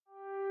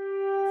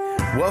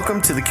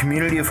Welcome to the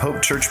Community of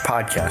Hope Church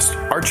podcast.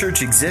 Our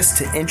church exists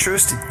to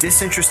interest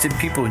disinterested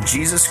people in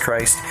Jesus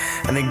Christ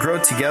and then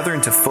grow together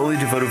into fully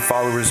devoted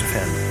followers of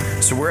Him.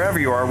 So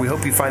wherever you are, we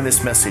hope you find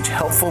this message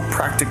helpful,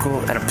 practical,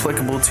 and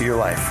applicable to your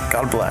life.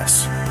 God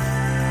bless.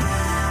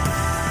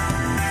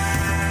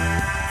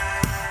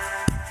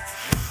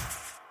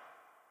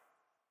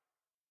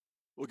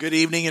 Well, good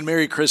evening and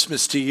Merry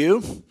Christmas to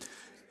you.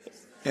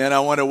 And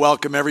I want to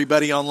welcome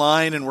everybody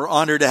online, and we're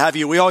honored to have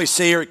you. We always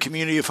say here at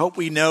Community of Hope,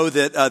 we know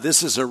that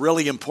this is a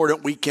really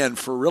important weekend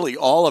for really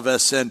all of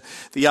us, and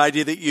the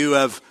idea that you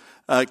have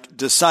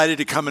decided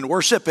to come and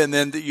worship, and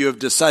then that you have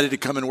decided to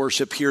come and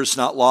worship here is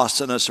not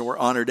lost on us, and we're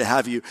honored to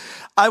have you.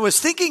 I was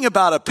thinking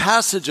about a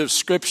passage of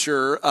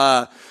Scripture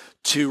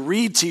to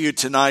read to you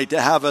tonight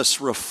to have us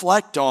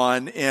reflect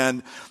on,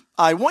 and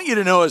I want you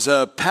to know as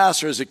a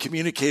pastor, as a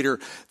communicator,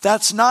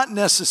 that's not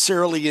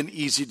necessarily an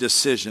easy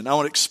decision. I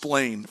want to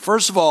explain.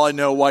 First of all, I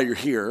know why you're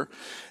here.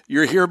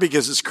 You're here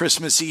because it's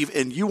Christmas Eve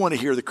and you want to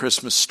hear the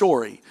Christmas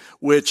story,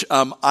 which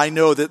I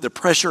know that the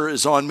pressure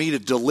is on me to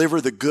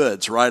deliver the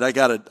goods, right? I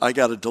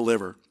gotta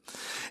deliver.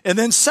 And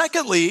then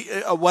secondly,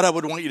 what I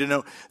would want you to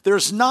know,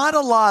 there's not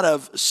a lot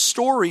of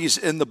stories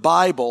in the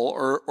Bible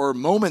or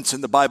moments in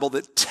the Bible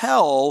that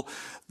tell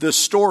the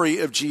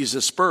story of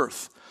Jesus'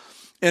 birth.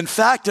 In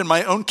fact, in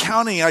my own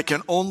counting, I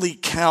can only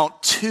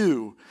count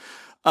two.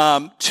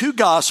 Two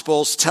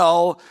Gospels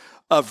tell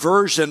a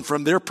version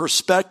from their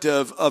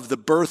perspective of the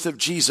birth of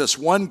Jesus.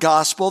 One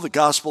Gospel, the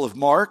Gospel of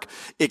Mark,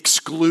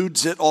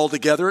 excludes it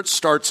altogether. It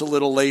starts a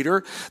little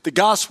later. The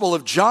Gospel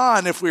of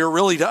John, if we are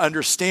really to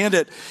understand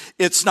it,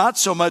 it's not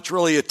so much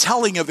really a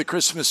telling of the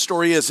Christmas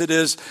story as it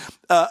is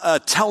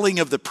a telling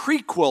of the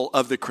prequel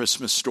of the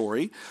Christmas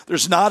story.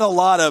 There's not a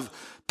lot of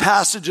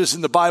passages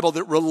in the Bible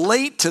that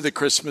relate to the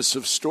Christmas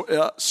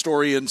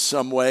story in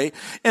some way.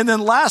 And then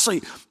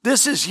lastly,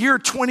 this is year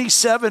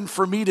 27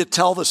 for me to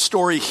tell the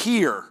story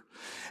here.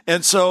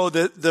 And so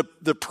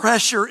the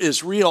pressure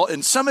is real.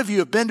 And some of you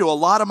have been to a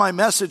lot of my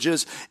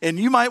messages, and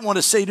you might want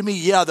to say to me,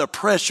 yeah, the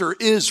pressure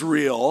is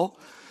real.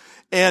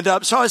 And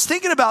so I was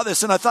thinking about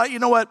this, and I thought, you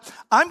know what?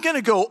 I'm going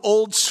to go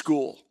old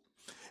school.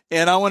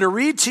 And I want to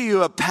read to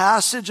you a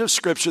passage of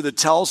Scripture that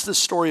tells the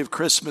story of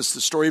Christmas, the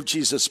story of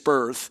Jesus'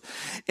 birth.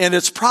 And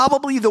it's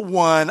probably the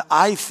one,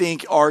 I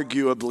think,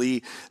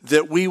 arguably,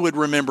 that we would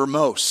remember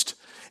most.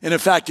 And in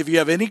fact, if you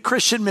have any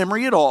Christian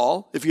memory at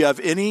all, if you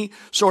have any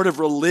sort of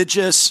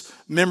religious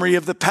memory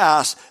of the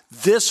past,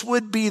 this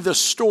would be the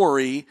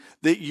story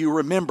that you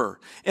remember.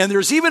 And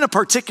there's even a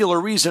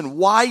particular reason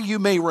why you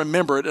may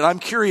remember it. And I'm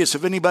curious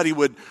if anybody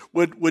would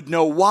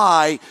know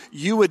why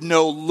you would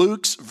know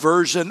Luke's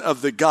version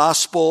of the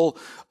gospel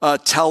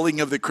telling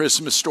of the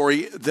Christmas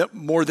story that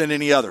more than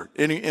any other.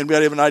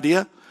 Anybody have an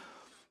idea?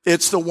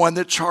 It's the one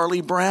that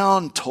Charlie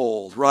Brown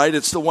told, right?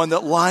 It's the one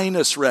that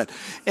Linus read.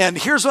 And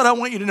here's what I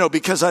want you to know,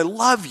 because I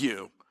love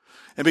you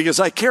and because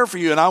I care for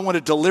you and I want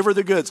to deliver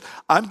the goods.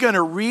 I'm going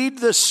to read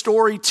the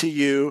story to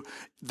you,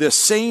 the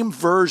same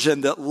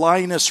version that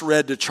Linus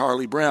read to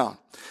Charlie Brown,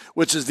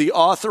 which is the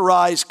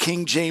authorized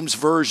King James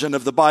version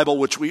of the Bible,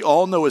 which we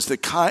all know is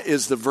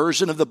the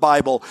version of the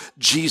Bible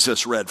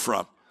Jesus read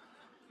from.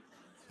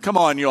 Come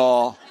on,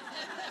 y'all.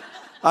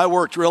 I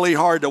worked really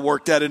hard to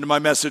work that into my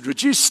message.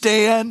 Would you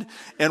stand,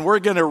 and we're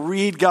going to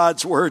read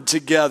God's word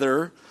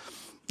together.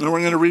 And we're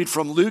going to read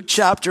from Luke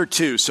chapter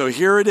 2. So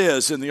here it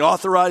is in the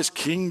authorized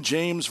King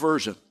James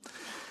version.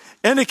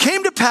 And it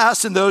came to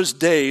pass in those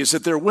days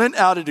that there went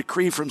out a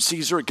decree from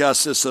Caesar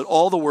Augustus that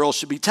all the world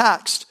should be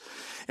taxed.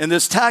 And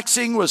this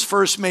taxing was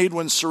first made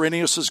when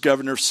Cyrenius was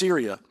governor of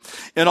Syria.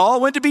 And all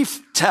went to be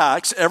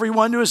taxed,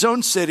 everyone to his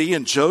own city.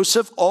 And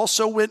Joseph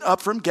also went up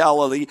from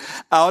Galilee,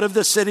 out of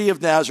the city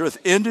of Nazareth,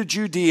 into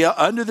Judea,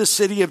 under the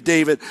city of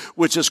David,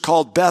 which is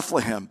called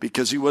Bethlehem,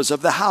 because he was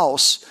of the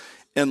house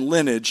and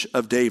lineage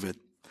of David,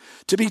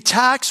 to be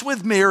taxed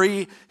with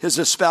Mary, his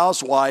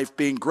espoused wife,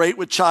 being great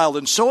with child.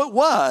 And so it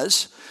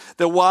was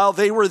that while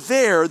they were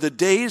there, the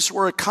days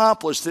were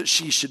accomplished that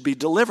she should be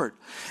delivered.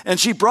 And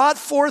she brought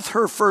forth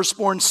her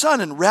firstborn son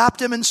and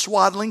wrapped him in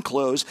swaddling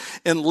clothes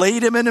and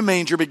laid him in a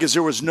manger because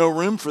there was no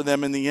room for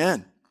them in the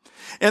inn.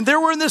 And there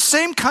were in the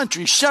same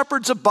country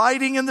shepherds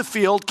abiding in the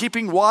field,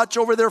 keeping watch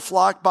over their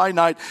flock by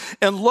night.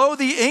 And lo,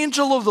 the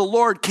angel of the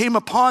Lord came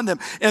upon them,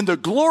 and the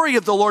glory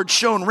of the Lord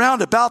shone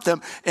round about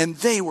them, and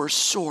they were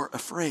sore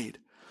afraid.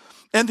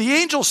 And the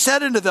angel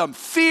said unto them,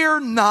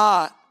 Fear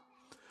not,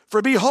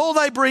 for behold,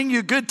 I bring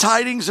you good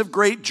tidings of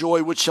great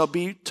joy, which shall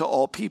be to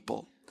all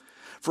people.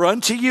 For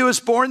unto you is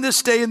born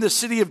this day in the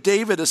city of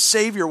David a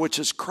Savior, which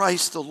is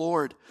Christ the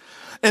Lord.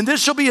 And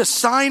this shall be a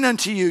sign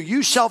unto you.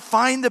 You shall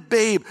find the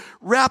babe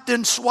wrapped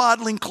in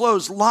swaddling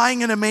clothes,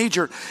 lying in a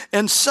manger.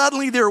 And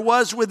suddenly there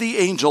was with the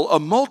angel a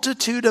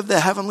multitude of the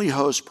heavenly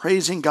host,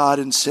 praising God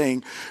and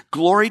saying,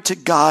 Glory to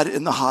God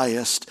in the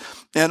highest,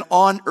 and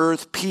on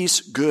earth peace,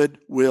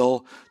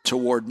 goodwill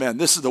toward men.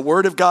 This is the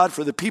word of God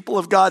for the people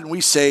of God, and we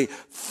say,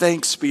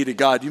 thanks be to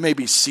God. You may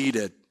be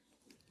seated.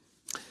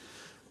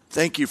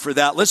 Thank you for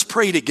that. Let's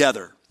pray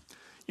together.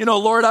 You know,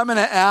 Lord, I'm going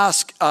to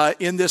ask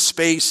in this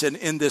space and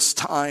in this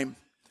time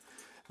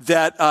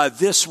that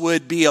this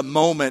would be a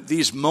moment,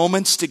 these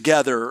moments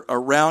together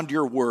around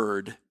your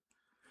word,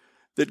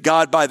 that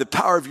God, by the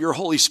power of your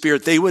Holy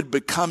Spirit, they would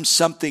become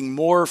something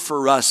more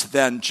for us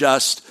than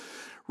just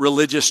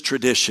religious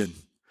tradition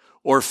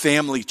or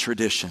family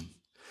tradition.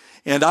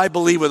 And I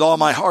believe with all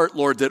my heart,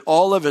 Lord, that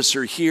all of us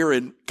are here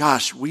and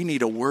gosh, we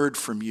need a word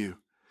from you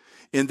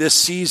in this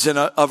season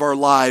of our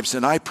lives.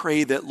 And I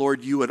pray that,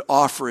 Lord, you would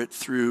offer it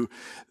through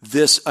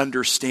this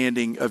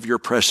understanding of your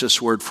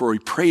precious word. For we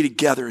pray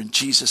together in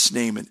Jesus'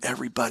 name. And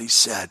everybody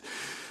said,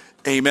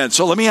 amen.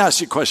 So let me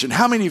ask you a question.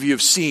 How many of you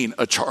have seen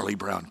a Charlie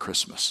Brown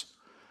Christmas?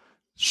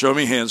 Show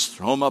me hands,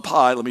 throw them up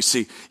high. Let me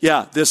see.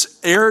 Yeah, this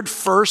aired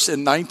first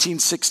in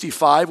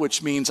 1965,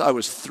 which means I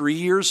was 3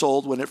 years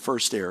old when it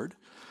first aired.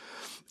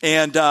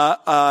 And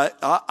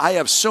I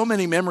have so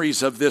many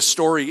memories of this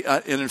story.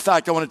 And in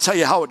fact, I want to tell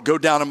you how it would go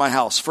down in my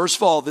house. First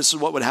of all, this is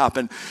what would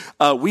happen.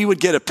 We would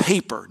get a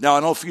paper. Now, I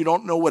don't know if you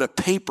don't know what a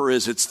paper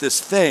is. It's this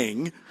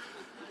thing.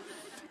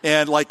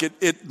 And like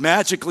it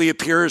magically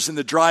appears in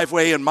the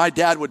driveway, and my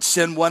dad would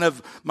send one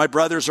of my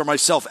brothers or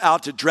myself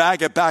out to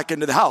drag it back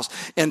into the house.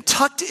 And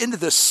tucked into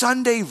the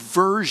Sunday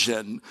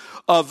version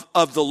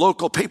of the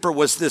local paper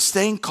was this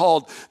thing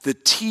called the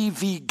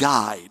TV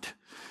Guide.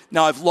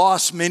 Now, I've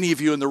lost many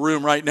of you in the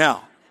room right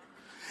now.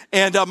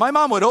 And my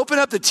mom would open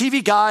up the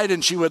TV Guide,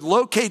 and she would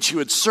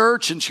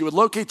search, and she would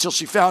locate till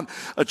she found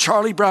a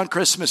Charlie Brown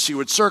Christmas. She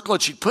would circle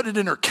it. She'd put it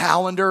in her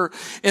calendar.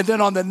 And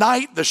then on the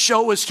night the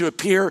show was to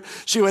appear,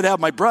 she would have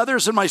my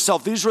brothers and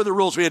myself. These were the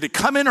rules. We had to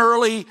come in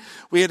early.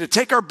 We had to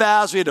take our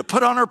baths. We had to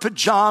put on our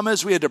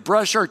pajamas. We had to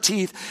brush our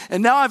teeth.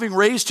 And now, having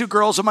raised two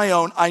girls of my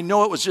own, I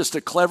know it was just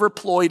a clever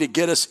ploy to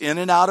get us in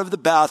and out of the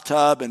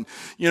bathtub and,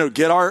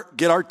 get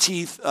our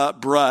teeth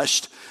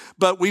brushed.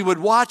 But we would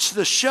watch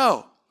the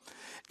show.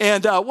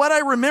 And what I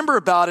remember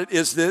about it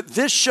is that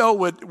this show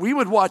we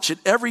would watch it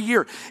every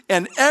year.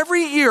 And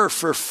every year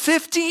for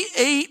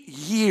 58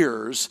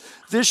 years,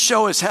 this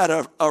show has had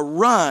a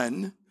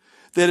run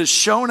that has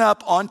shown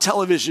up on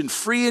television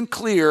free and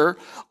clear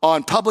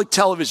on public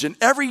television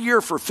every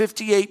year for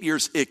 58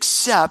 years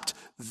except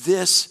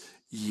this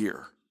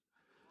year.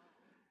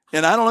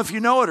 And I don't know if you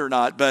know it or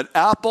not, but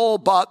Apple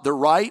bought the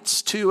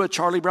rights to A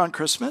Charlie Brown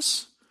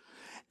Christmas.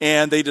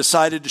 And they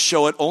decided to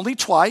show it only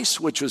twice,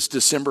 which was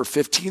December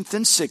 15th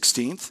and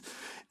 16th.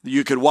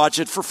 You could watch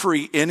it for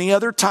free any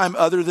other time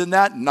other than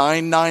that.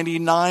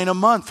 $9.99 a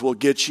month will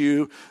get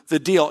you the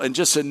deal. And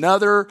just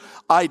another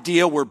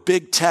idea where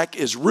big tech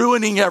is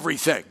ruining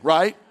everything,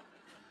 right?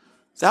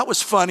 That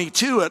was funny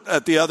too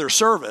at the other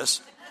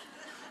service.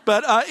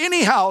 But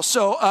anyhow,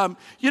 so,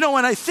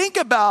 when I think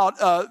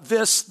about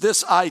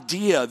this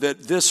idea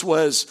that this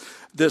was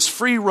this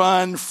free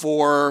run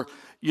for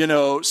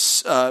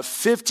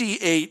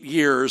 58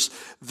 years,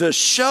 the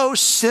show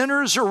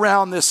centers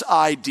around this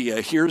idea.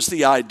 Here's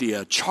the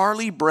idea: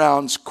 Charlie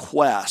Brown's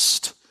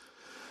quest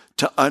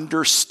to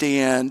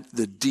understand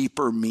the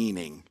deeper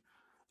meaning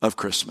of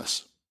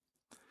Christmas.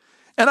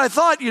 And I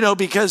thought,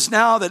 because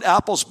now that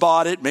Apple's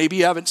bought it, maybe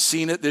you haven't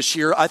seen it this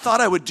year, I thought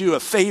I would do a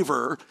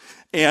favor.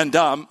 And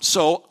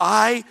so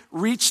I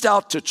reached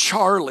out to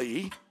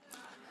Charlie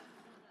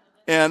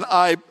and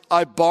I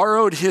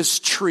borrowed his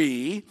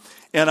tree.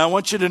 And I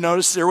want you to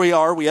notice, there we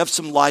are. We have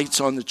some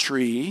lights on the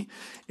tree,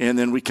 and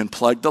then we can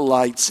plug the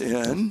lights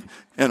in.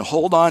 And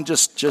hold on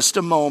just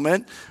a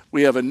moment.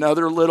 We have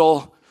another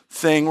little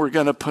thing we're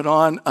going to put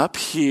on up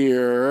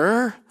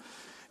here.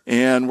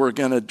 And we're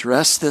going to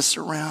dress this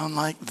around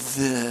like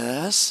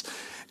this.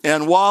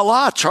 And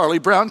voila, Charlie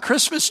Brown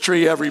Christmas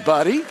tree,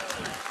 everybody.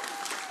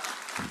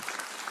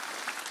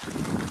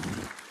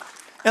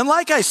 And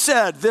like I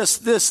said,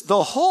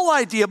 the whole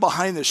idea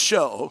behind the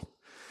show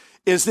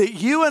is that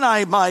you and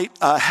I might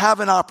have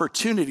an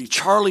opportunity,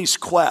 Charlie's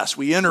quest.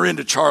 We enter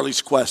into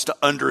Charlie's quest to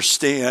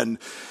understand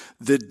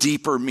the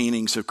deeper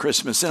meanings of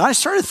Christmas. And I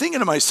started thinking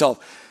to myself,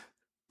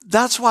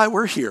 that's why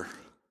we're here.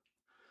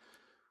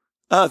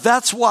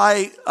 That's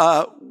why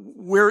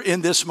we're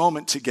in this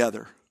moment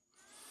together.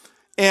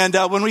 And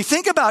when we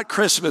think about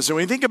Christmas and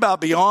we think about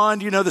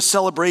beyond, the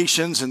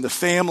celebrations and the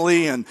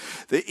family and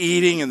the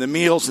eating and the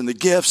meals and the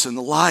gifts and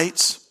the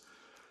lights,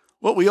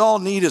 what we all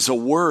need is a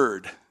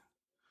word.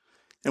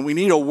 And we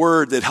need a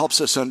word that helps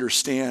us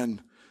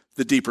understand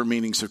the deeper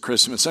meanings of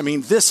Christmas. I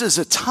mean, this is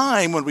a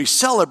time when we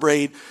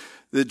celebrate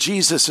that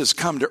Jesus has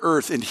come to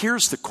earth. And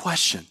here's the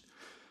question.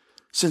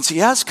 Since he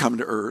has come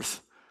to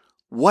earth,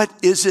 what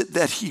is it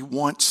that he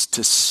wants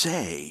to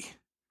say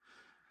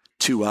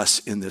to us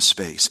in this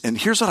space? And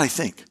here's what I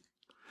think.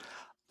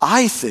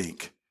 I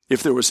think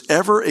if there was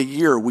ever a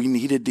year we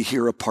needed to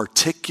hear a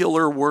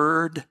particular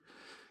word,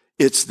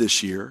 it's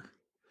this year.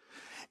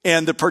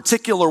 And the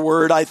particular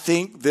word I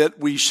think that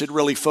we should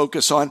really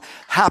focus on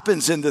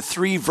happens in the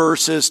 3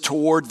 verses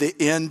toward the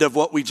end of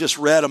what we just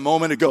read a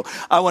moment ago.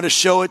 I want to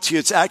show it to you.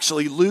 It's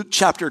actually Luke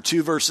chapter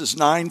 2, verses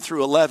 9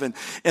 through 11.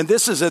 And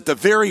this is at the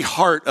very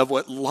heart of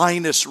what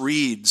Linus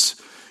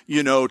reads,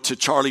 to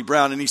Charlie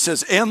Brown. And he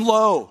says, "And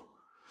lo,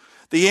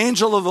 the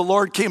angel of the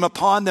Lord came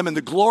upon them, and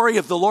the glory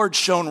of the Lord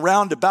shone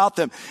round about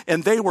them,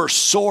 and they were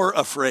sore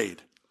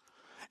afraid.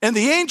 And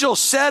the angel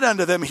said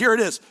unto them, here it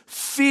is,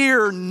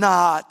 fear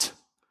not.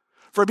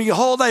 For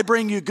behold, I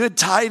bring you good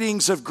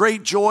tidings of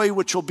great joy,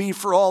 which will be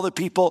for all the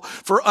people.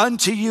 For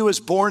unto you is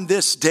born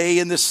this day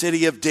in the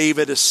city of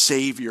David a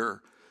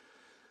Savior,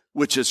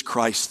 which is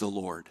Christ the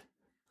Lord.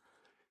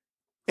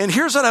 And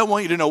here's what I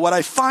want you to know. What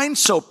I find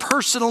so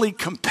personally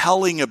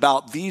compelling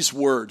about these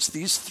words,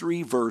 these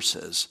 3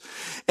 verses,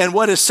 and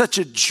what is such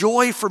a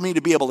joy for me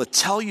to be able to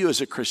tell you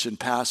as a Christian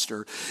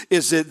pastor,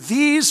 is that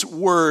these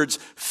words,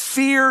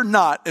 fear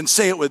not, and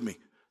say it with me,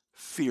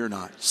 fear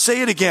not.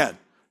 Say it again,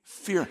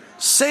 fear.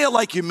 Say it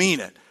like you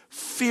mean it,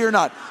 fear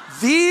not.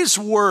 These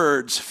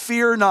words,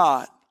 fear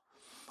not,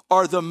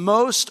 are the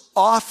most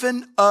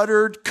often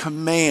uttered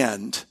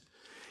command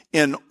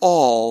in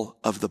all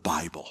of the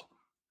Bible.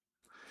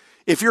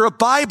 If you're a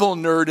Bible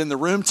nerd in the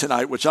room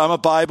tonight, which I'm a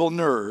Bible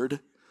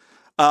nerd,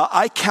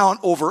 I count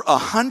over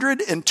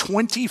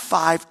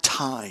 125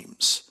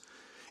 times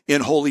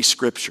in Holy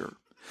Scripture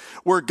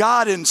where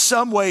God in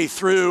some way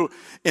through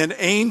an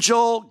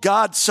angel,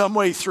 God some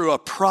way through a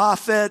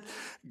prophet,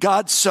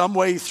 God some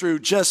way through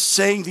just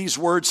saying these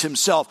words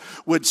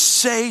himself would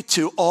say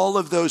to all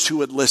of those who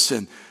would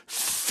listen,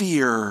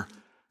 fear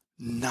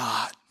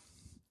not.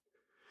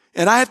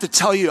 And I have to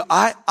tell you,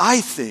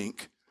 I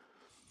think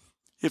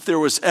if there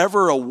was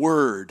ever a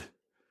word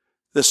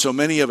that so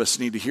many of us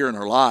need to hear in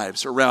our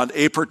lives around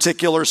a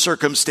particular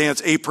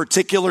circumstance, a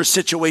particular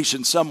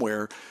situation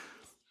somewhere,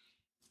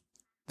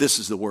 this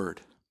is the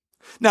word.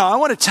 Now, I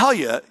want to tell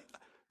you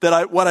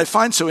that what I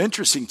find so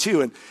interesting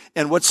too,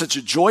 and what's such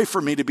a joy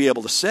for me to be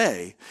able to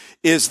say,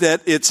 is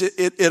that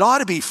it ought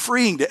to be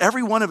freeing to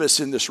every one of us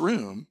in this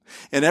room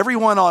and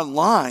everyone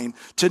online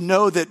to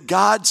know that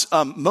God's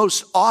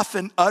most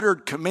often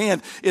uttered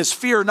command is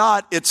fear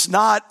not. It's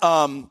not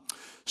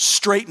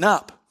straighten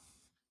up.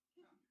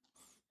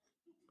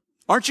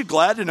 Aren't you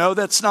glad to know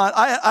that's not?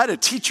 I had a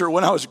teacher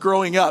when I was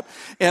growing up,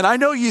 and I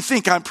know you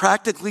think I'm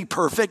practically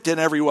perfect in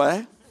every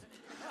way,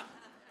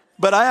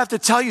 but I have to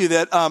tell you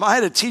that I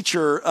had a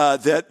teacher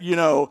that,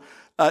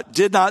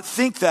 did not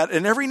think that,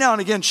 and every now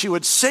and again she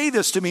would say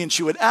this to me, and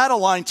she would add a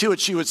line to it.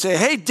 She would say,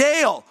 hey,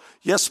 Dale.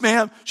 Yes,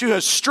 ma'am. She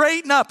goes,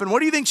 straighten up. And what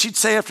do you think she'd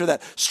say after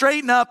that?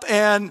 Straighten up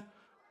and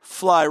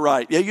fly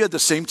right. Yeah, you had the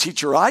same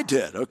teacher I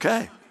did.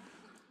 Okay.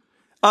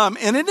 And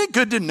isn't it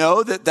good to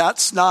know that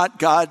that's not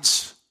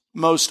God's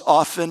most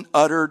often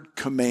uttered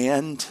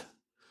command?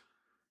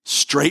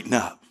 Straighten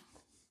up.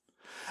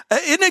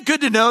 Isn't it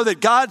good to know that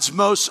God's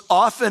most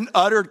often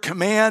uttered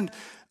command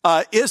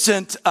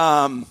isn't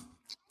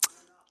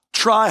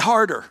try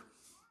harder?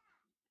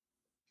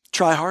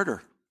 Try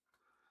harder.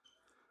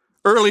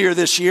 Earlier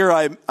this year,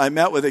 I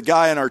met with a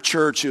guy in our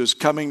church who was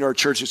coming to our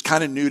church. He was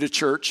kind of new to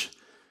church.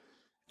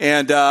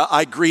 And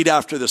I greet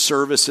after the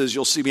services.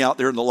 You'll see me out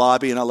there in the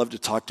lobby, and I love to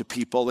talk to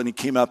people. And he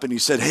came up and he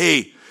said,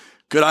 hey,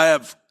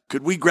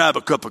 could we grab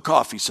a cup of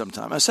coffee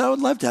sometime? I said, I would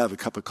love to have a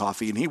cup of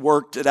coffee. And he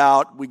worked it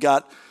out. We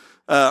got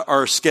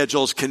our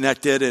schedules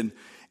connected.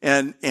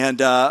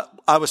 And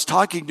I was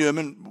talking to him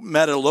and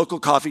met at a local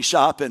coffee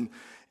shop. And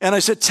I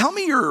said, tell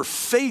me your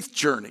faith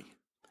journey.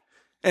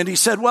 And he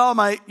said, well,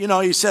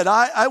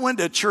 I went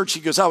to church. He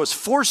goes, I was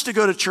forced to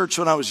go to church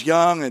when I was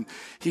young. And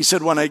he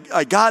said, when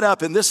I got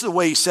up, and this is the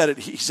way he said it,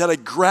 he said, I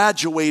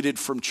graduated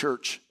from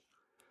church.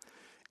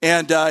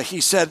 And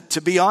he said,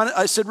 to be honest,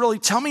 I said, really,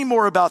 tell me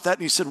more about that.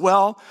 And he said,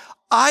 well,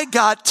 I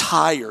got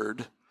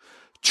tired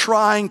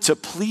trying to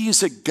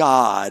please a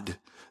God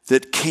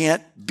that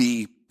can't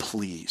be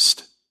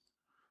pleased.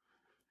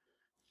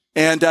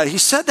 And he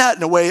said that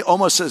in a way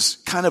almost as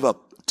kind of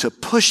to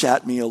push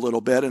at me a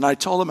little bit. And I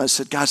told him, I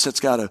said, gosh,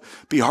 that's got to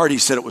be hard. He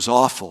said it was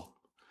awful.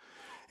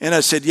 And I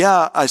said,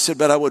 yeah. I said,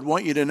 but I would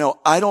want you to know,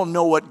 I don't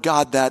know what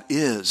God that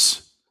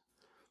is.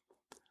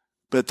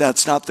 But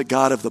that's not the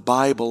God of the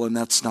Bible, and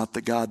that's not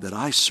the God that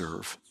I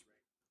serve.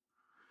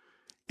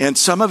 And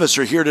some of us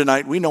are here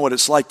tonight, we know what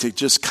it's like to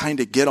just kind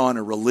of get on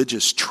a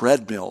religious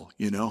treadmill,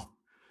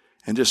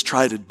 and just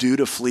try to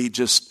dutifully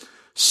just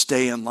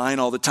stay in line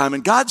all the time.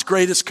 And God's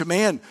greatest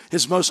command,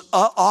 his most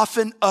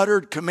often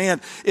uttered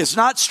command, is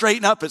not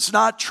straighten up. It's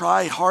not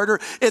try harder.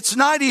 It's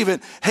not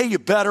even, hey, you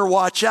better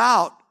watch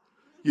out.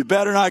 You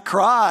better not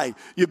cry.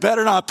 You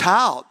better not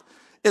pout.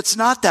 It's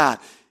not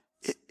that.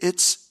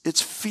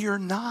 It's fear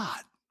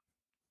not.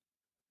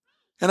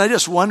 And I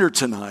just wonder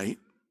tonight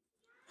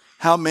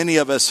how many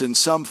of us in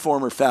some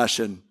form or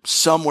fashion,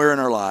 somewhere in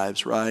our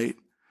lives, right,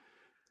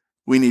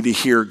 we need to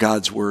hear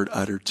God's word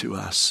uttered to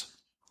us.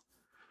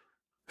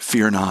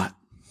 Fear not.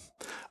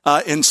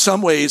 In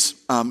some ways,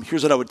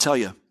 here's what I would tell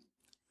you.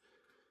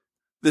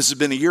 This has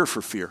been a year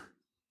for fear.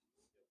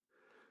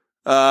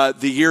 The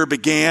year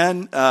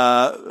began,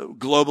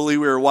 globally we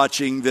were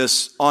watching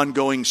this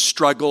ongoing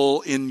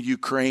struggle in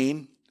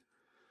Ukraine.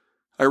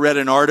 I read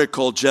an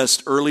article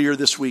just earlier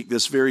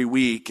this very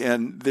week,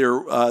 and there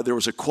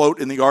was a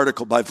quote in the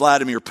article by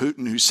Vladimir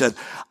Putin who said,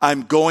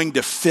 I'm going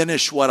to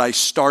finish what I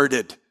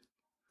started,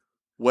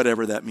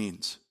 whatever that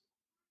means.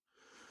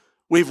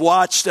 We've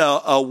watched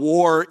a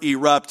war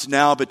erupt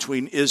now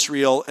between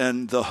Israel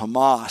and the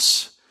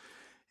Hamas.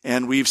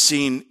 And we've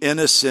seen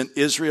innocent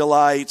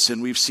Israelites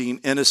and we've seen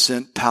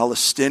innocent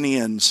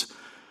Palestinians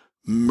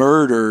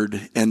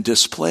murdered and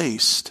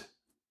displaced.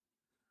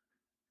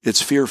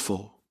 It's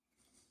fearful.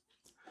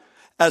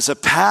 As a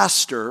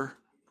pastor,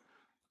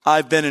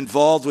 I've been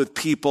involved with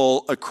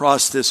people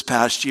across this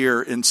past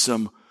year in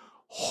some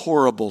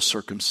horrible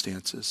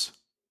circumstances.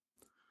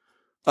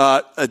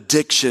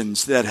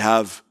 Addictions that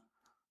have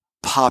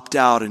popped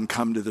out and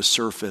come to the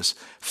surface.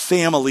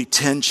 Family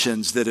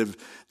tensions that have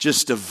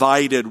just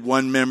divided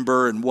one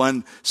member and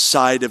one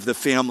side of the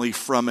family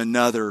from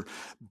another.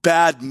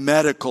 Bad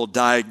medical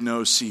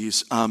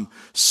diagnoses.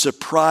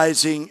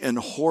 Surprising and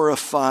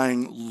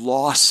horrifying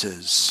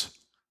losses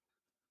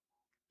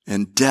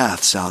and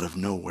deaths out of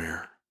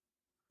nowhere.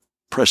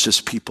 Precious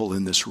people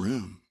in this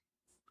room.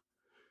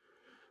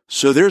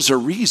 So there's a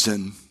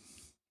reason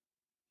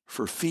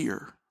for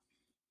fear.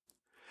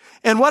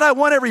 And what I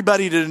want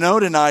everybody to know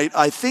tonight,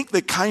 I think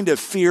the kind of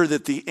fear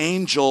that the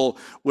angel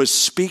was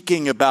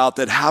speaking about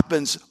that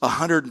happens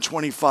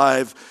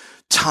 125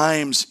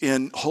 times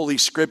in Holy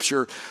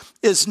Scripture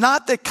is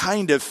not the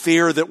kind of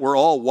fear that we're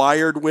all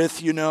wired with,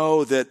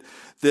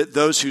 that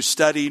those who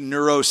study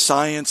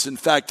neuroscience, in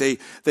fact,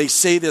 they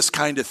say this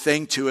kind of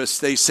thing to us.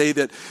 They say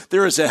that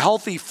there is a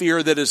healthy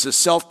fear that is a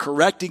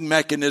self-correcting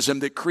mechanism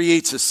that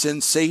creates a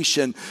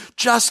sensation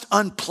just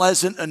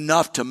unpleasant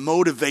enough to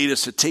motivate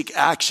us to take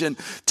action,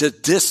 to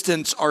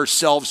distance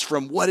ourselves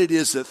from what it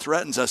is that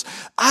threatens us.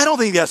 I don't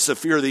think that's the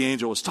fear the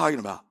angel was talking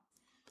about.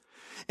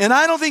 And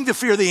I don't think the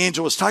fear the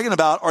angel was talking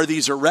about are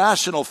these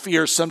irrational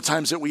fears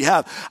sometimes that we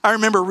have. I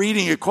remember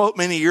reading a quote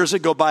many years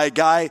ago by a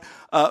guy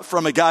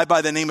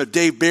by the name of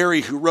Dave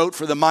Barry, who wrote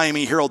for the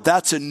Miami Herald.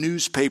 That's a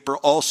newspaper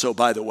also,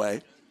 by the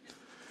way.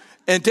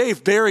 And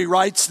Dave Barry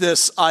writes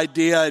this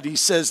idea, and he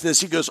says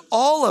this. He goes,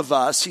 all of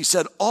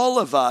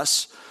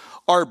us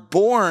are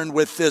born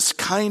with this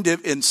kind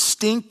of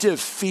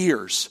instinctive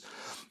fears.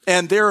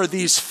 And there are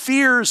these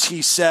fears,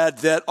 he said,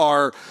 that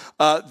are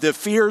the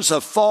fears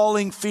of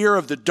falling, fear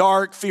of the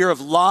dark, fear of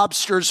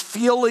lobsters,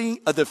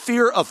 the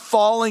fear of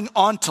falling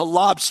onto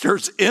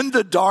lobsters in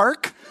the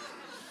dark,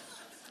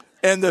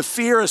 and the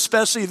fear,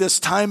 especially this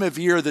time of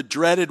year, the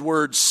dreaded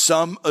word,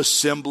 some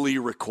assembly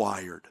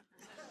required.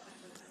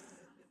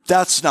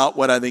 That's not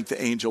what I think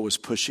the angel was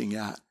pushing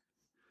at.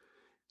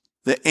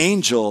 The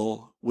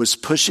angel was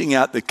pushing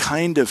at the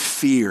kind of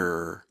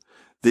fear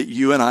that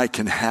you and I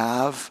can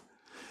have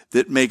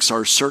that makes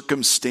our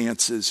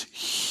circumstances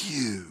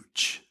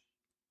huge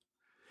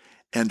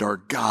and our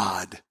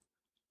God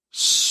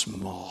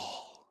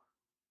small.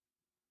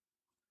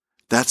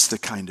 That's the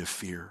kind of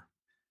fear.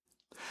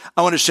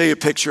 I want to show you a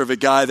picture of a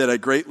guy that I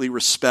greatly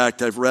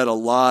respect. I've read a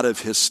lot of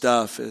his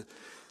stuff.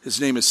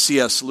 His name is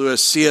C.S.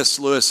 Lewis. C.S.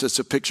 Lewis, it's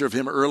a picture of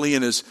him early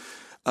in his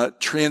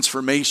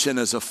transformation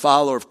as a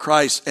follower of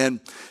Christ. And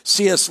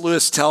C.S.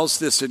 Lewis tells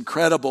this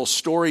incredible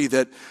story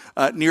that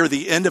near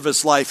the end of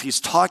his life,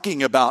 he's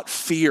talking about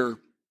fear.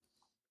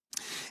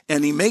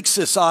 And he makes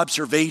this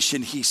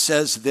observation. He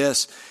says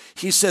this.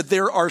 He said,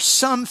 there are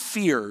some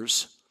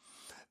fears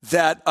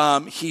that,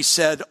 he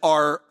said,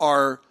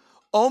 are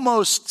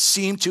almost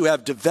seem to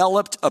have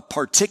developed a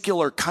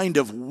particular kind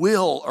of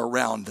will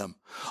around them.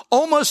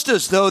 Almost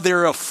as though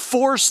there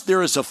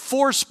is a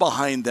force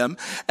behind them,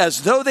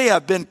 as though they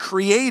have been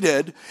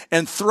created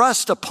and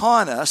thrust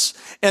upon us.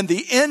 And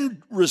the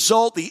end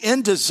result, the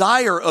end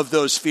desire of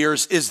those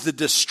fears is the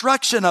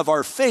destruction of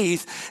our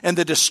faith and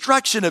the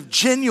destruction of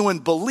genuine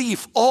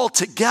belief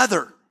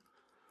altogether.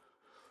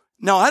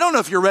 Now, I don't know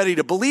if you're ready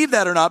to believe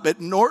that or not, but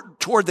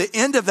toward the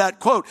end of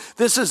that quote,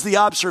 this is the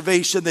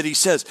observation that he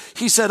says.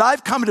 He said,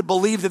 I've come to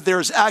believe that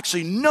there is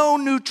actually no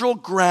neutral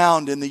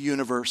ground in the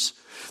universe,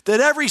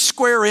 that every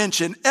square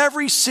inch and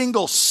every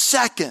single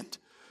second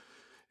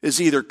is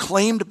either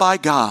claimed by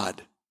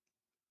God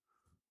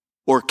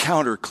or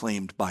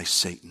counterclaimed by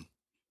Satan.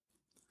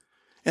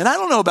 And I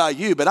don't know about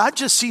you, but I've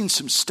just seen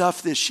some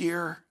stuff this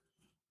year.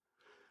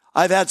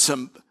 I've had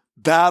some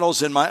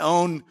battles in my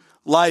own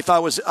life.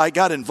 I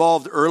got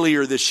involved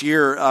earlier this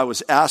year. I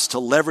was asked to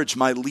leverage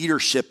my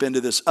leadership into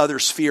this other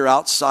sphere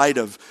outside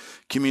of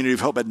Community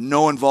of Hope, had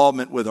no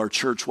involvement with our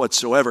church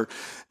whatsoever.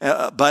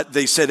 But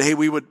they said, hey,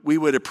 we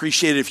would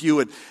appreciate it if you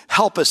would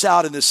help us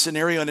out in this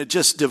scenario. And it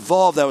just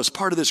devolved. I was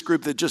part of this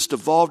group that just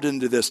devolved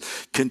into this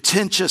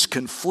contentious,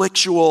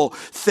 conflictual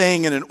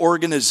thing in an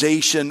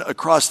organization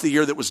across the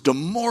year that was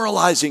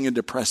demoralizing and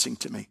depressing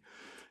to me.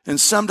 And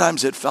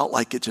sometimes it felt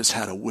like it just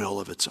had a will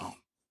of its own.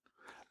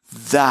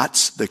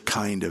 That's the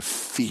kind of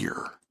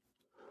fear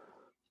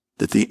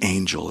that the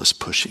angel is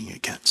pushing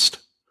against.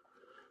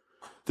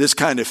 This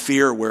kind of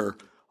fear where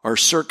our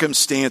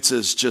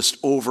circumstances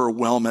just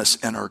overwhelm us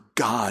and our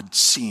God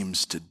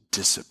seems to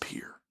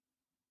disappear.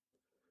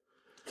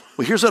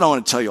 Well, here's what I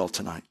want to tell you all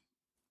tonight.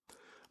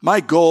 My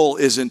goal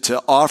isn't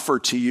to offer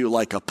to you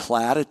like a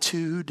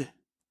platitude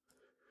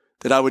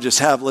that I would just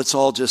have, let's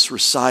all just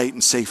recite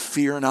and say,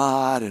 fear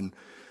not, and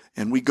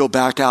we go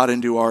back out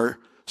into our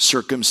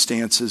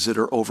circumstances that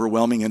are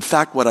overwhelming. In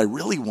fact, what I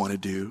really want to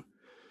do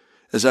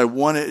is I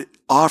want to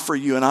offer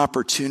you an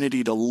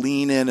opportunity to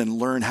lean in and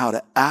learn how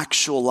to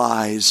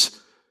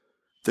actualize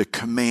the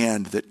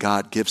command that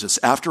God gives us.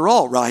 After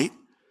all, right?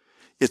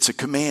 It's a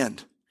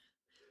command.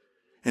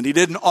 And he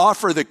didn't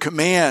offer the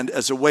command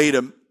as a way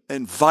to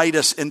invite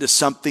us into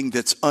something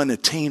that's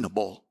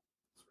unattainable.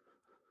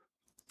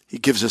 He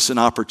gives us an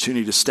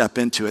opportunity to step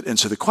into it. And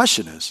so the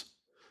question is,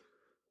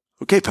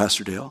 okay,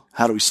 Pastor Dale,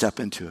 how do we step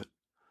into it?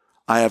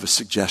 I have a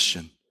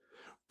suggestion.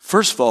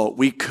 First of all,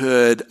 we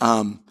could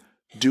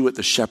do what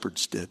the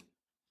shepherds did.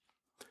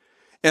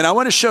 And I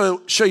want to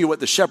show you what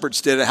the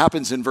shepherds did. It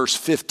happens in verse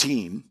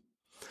 15.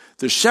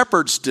 The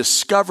shepherds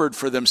discovered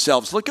for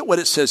themselves. Look at what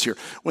it says here.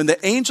 When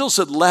the angels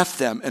had left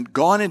them and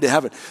gone into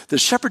heaven, the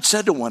shepherds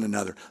said to one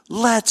another,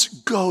 let's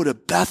go to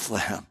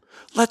Bethlehem.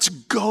 Let's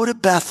go to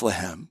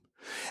Bethlehem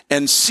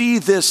and see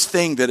this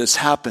thing that has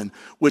happened,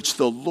 which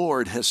the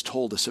Lord has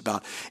told us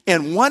about.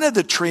 And one of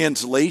the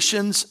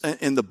translations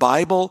in the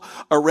Bible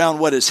around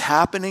what is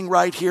happening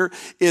right here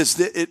is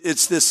that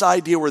it's this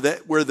idea where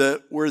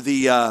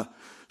the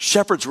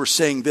shepherds were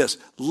saying this: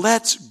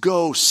 let's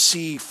go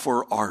see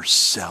for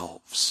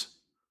ourselves.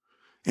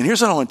 And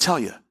here's what I want to tell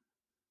you.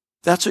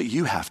 That's what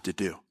you have to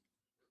do.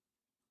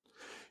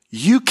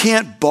 You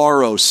can't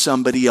borrow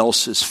somebody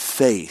else's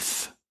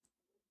faith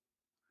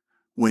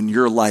when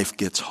your life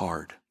gets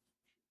hard.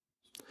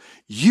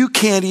 You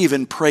can't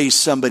even pray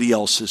somebody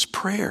else's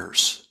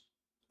prayers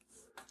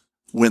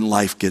when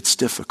life gets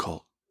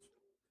difficult.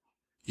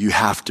 You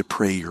have to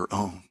pray your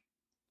own.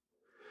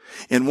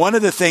 And one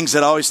of the things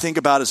that I always think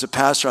about as a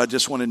pastor, I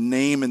just want to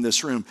name in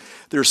this room,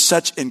 there's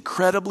such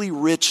incredibly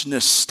rich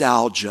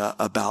nostalgia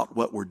about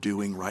what we're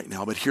doing right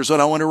now. But here's what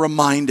I want to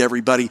remind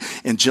everybody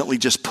and gently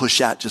just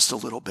push at just a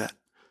little bit.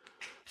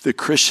 The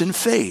Christian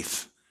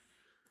faith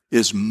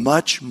is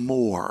much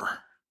more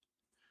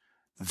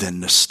than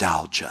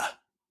nostalgia.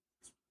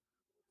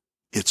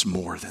 It's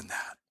more than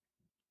that.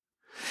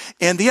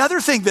 And the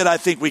other thing that I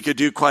think we could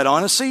do, quite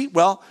honestly,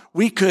 well,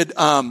 we could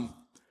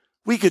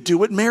do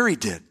what Mary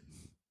did.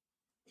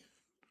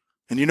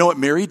 And you know what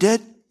Mary did?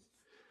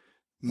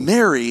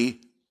 Mary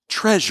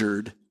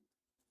treasured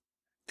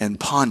and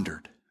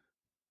pondered.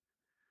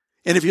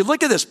 And if you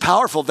look at this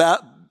powerful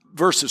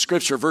verse of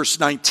Scripture, verse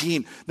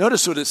 19,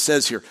 notice what it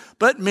says here.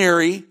 But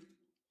Mary,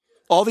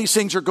 all these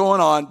things are going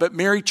on, but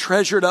Mary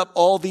treasured up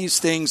all these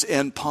things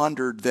and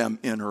pondered them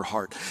in her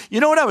heart. You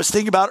know what I was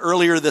thinking about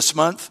earlier this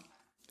month?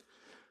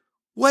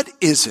 What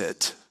is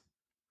it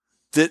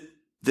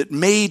that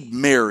made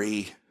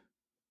Mary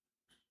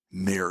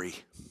Mary?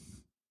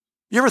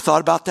 You ever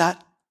thought about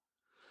that?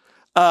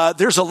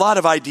 There's a lot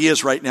of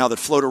ideas right now that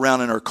float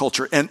around in our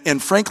culture.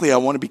 And frankly, I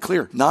want to be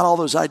clear. Not all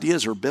those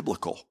ideas are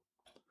biblical.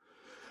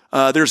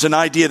 There's an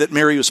idea that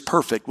Mary was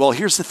perfect. Well,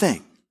 here's the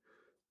thing.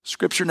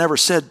 Scripture never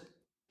said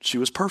she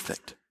was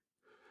perfect.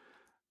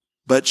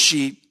 But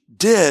she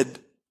did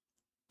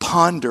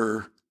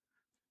ponder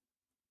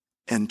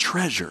and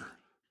treasure.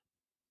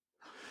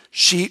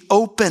 She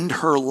opened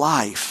her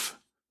life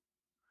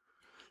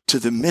to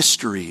the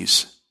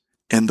mysteries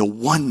and the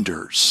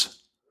wonders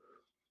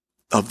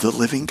of the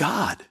living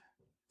God.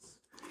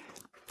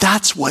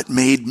 That's what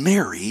made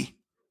Mary,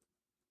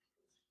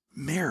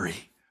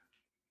 Mary.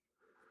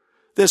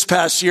 This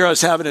past year, I was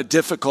having in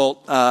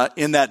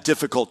that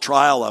difficult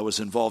trial I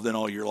was involved in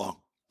all year long.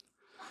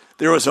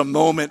 There was a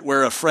moment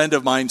where a friend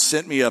of mine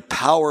sent me a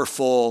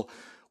powerful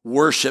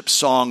worship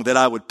song that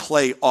I would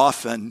play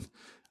often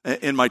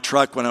in my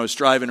truck when I was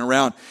driving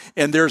around.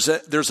 And there's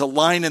a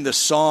line in the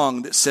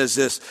song that says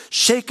this: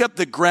 shake up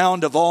the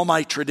ground of all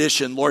my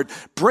tradition, Lord.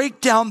 Break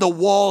down the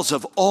walls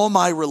of all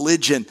my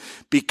religion,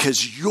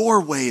 because your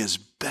way is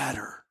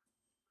better.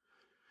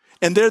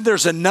 And then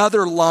there's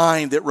another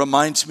line that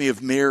reminds me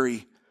of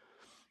Mary.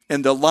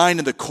 And the line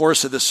in the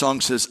chorus of the song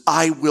says,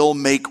 I will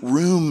make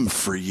room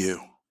for you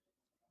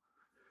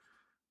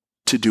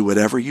to do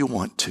whatever you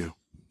want to.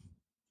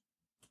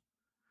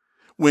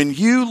 When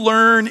you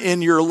learn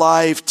in your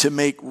life to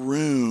make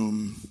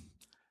room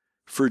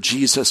for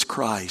Jesus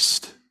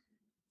Christ,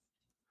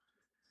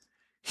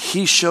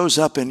 he shows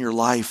up in your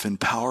life in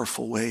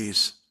powerful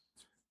ways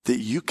that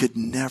you could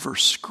never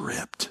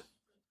script.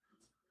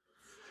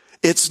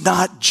 It's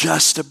not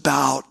just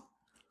about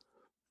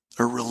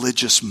a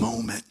religious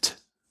moment.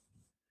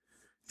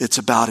 It's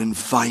about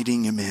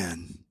inviting him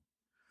in,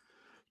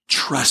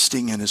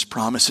 trusting in his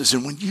promises.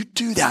 And when you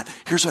do that,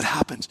 here's what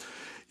happens.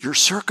 Your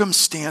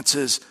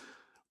circumstances,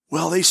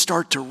 well, they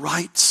start to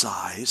right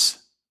size.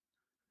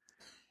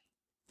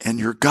 And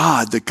your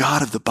God, the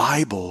God of the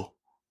Bible,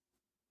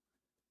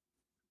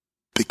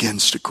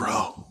 begins to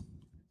grow.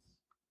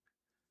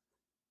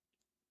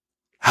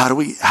 How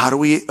do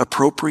we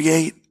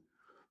appropriate?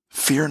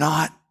 Fear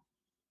not.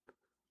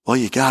 Well,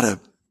 you gotta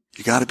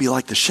be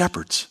like the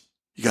shepherds.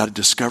 You gotta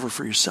discover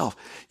for yourself.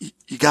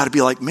 You gotta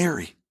be like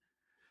Mary.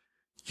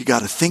 You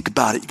gotta think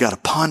about it. You gotta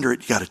ponder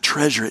it. You gotta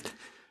treasure it.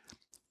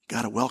 You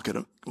gotta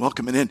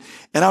welcome it in.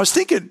 And I was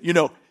thinking,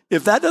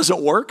 if that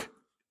doesn't work,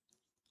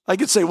 I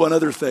could say one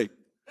other thing.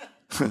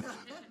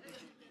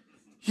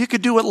 You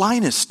could do what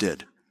Linus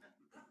did.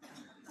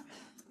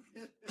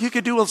 You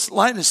could do what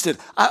Linus did.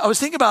 I was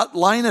thinking about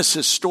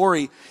Linus's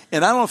story,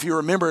 and I don't know if you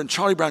remember in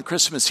Charlie Brown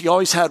Christmas, he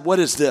always had, what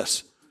is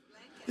this?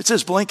 It's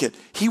his blanket.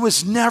 He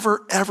was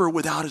never, ever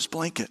without his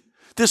blanket.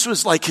 This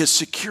was like his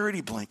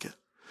security blanket.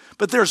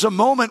 But there's a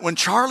moment when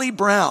Charlie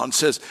Brown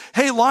says,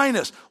 hey,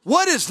 Linus,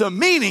 what is the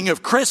meaning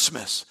of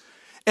Christmas?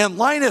 And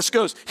Linus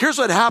goes, here's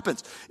what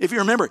happens. If you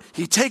remember,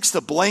 he takes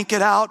the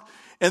blanket out,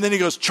 and then he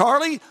goes,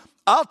 Charlie,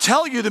 I'll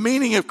tell you the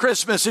meaning of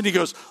Christmas. And he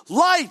goes,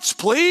 lights,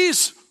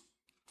 please.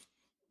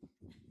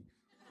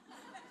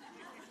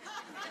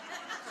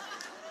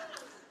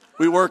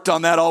 We worked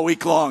on that all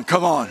week long.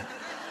 Come on.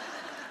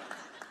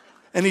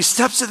 And he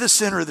steps to the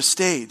center of the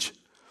stage,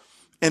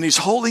 and he's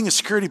holding a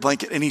security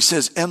blanket, and he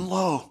says, and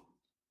lo,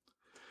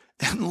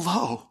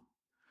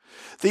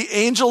 the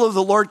angel of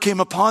the Lord came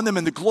upon them,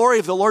 and the glory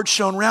of the Lord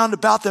shone round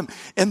about them,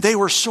 and they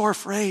were sore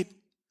afraid.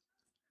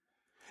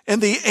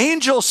 And the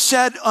angel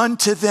said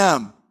unto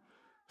them,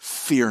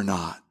 fear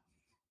not.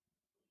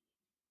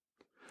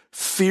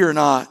 Fear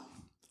not.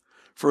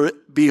 For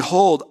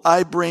behold,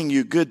 I bring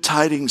you good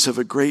tidings of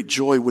a great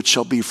joy, which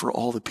shall be for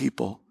all the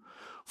people.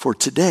 For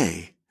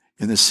today,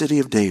 in the city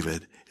of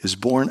David, is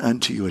born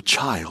unto you a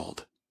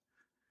child,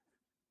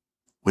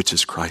 which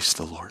is Christ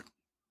the Lord.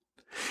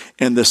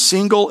 And the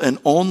single and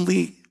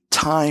only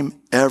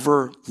time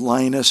ever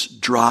Linus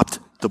dropped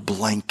the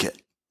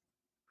blanket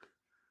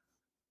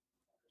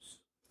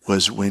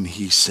was when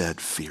he said,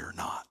 fear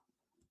not.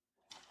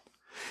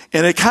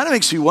 And it kind of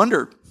makes me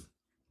wonder,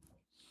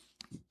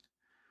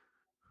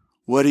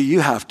 what do you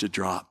have to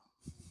drop?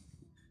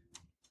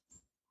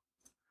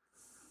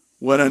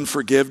 What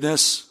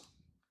unforgiveness,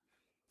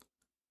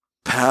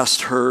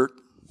 past hurt,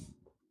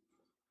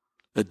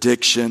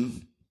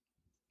 addiction,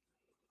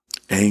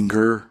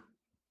 anger,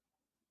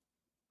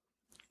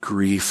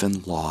 grief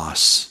and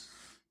loss,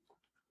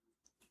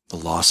 the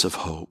loss of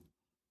hope.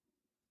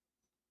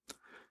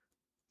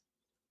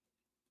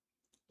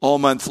 All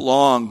month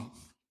long,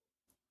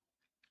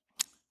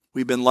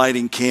 we've been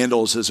lighting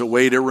candles as a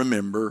way to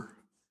remember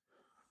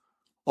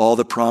all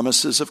the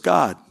promises of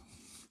God,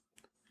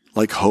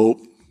 like hope,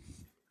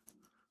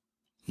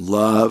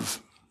 love,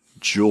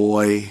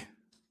 joy,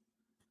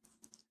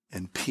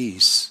 and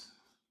peace.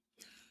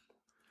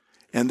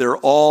 And they're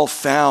all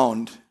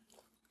found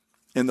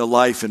in the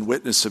life and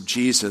witness of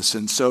Jesus.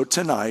 And so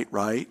tonight,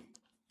 right,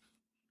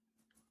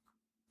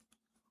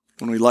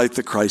 when we light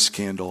the Christ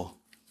candle,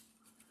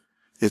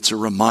 it's a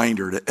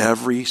reminder to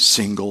every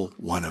single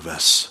one of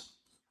us,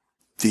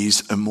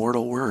 these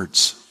immortal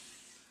words.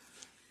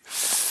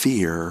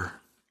 Fear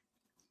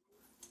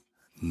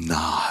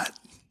not.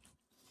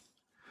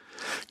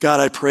 God,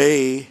 I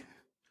pray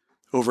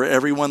over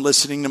everyone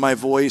listening to my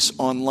voice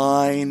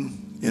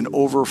online, in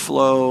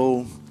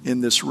overflow, in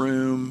this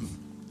room,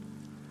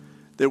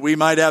 that we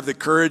might have the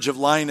courage of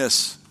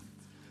Linus,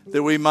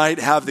 that we might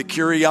have the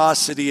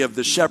curiosity of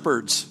the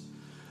shepherds,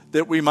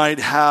 that we might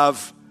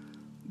have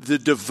the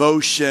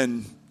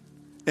devotion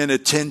and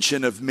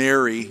attention of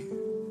Mary,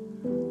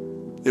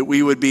 that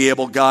we would be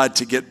able, God,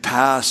 to get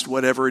past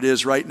whatever it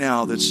is right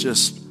now that's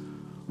just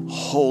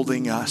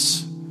holding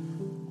us,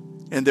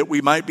 and that we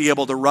might be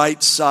able to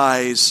right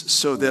size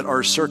so that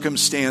our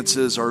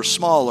circumstances are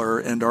smaller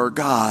and our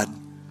God,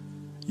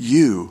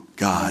 you,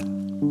 God,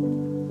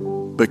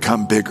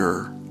 become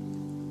bigger.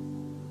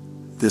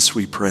 This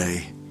we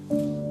pray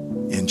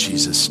in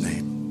Jesus'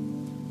 name.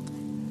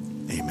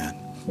 Amen.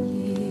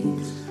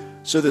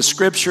 So the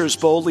scriptures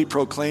boldly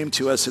proclaim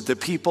to us that the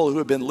people who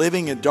have been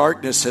living in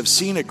darkness have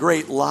seen a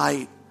great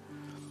light.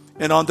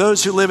 And on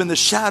those who live in the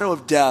shadow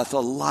of death, a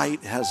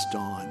light has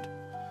dawned.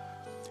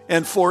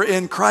 And for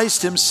in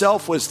Christ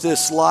himself was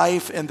this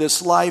life, and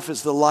this life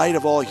is the light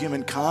of all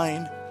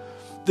humankind.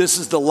 This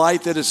is the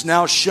light that is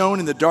now shown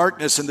in the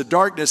darkness, and the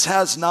darkness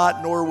has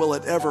not, nor will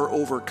it ever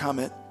overcome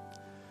it.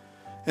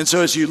 And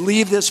so as you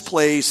leave this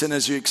place and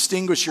as you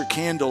extinguish your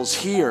candles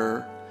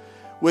here,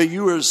 will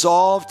you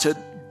resolve to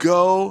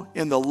go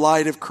in the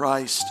light of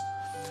Christ,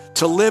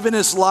 to live in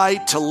his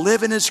light, to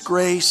live in his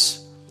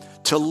grace,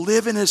 to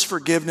live in his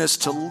forgiveness,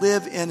 to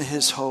live in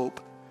his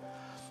hope,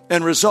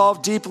 and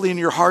resolve deeply in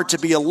your heart to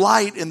be a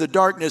light in the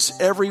darkness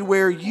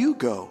everywhere you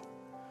go,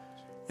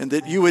 and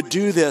that you would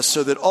do this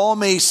so that all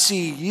may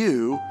see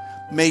you,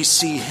 may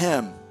see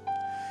him,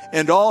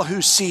 and all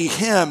who see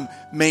him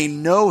may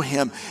know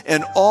him,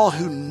 and all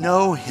who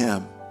know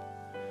him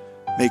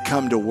may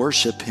come to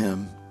worship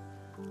him,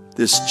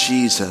 this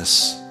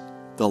Jesus,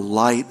 the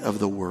light of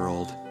the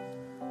world.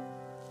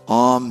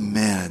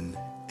 Amen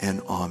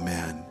and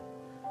amen.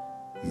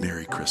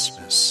 Merry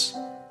Christmas.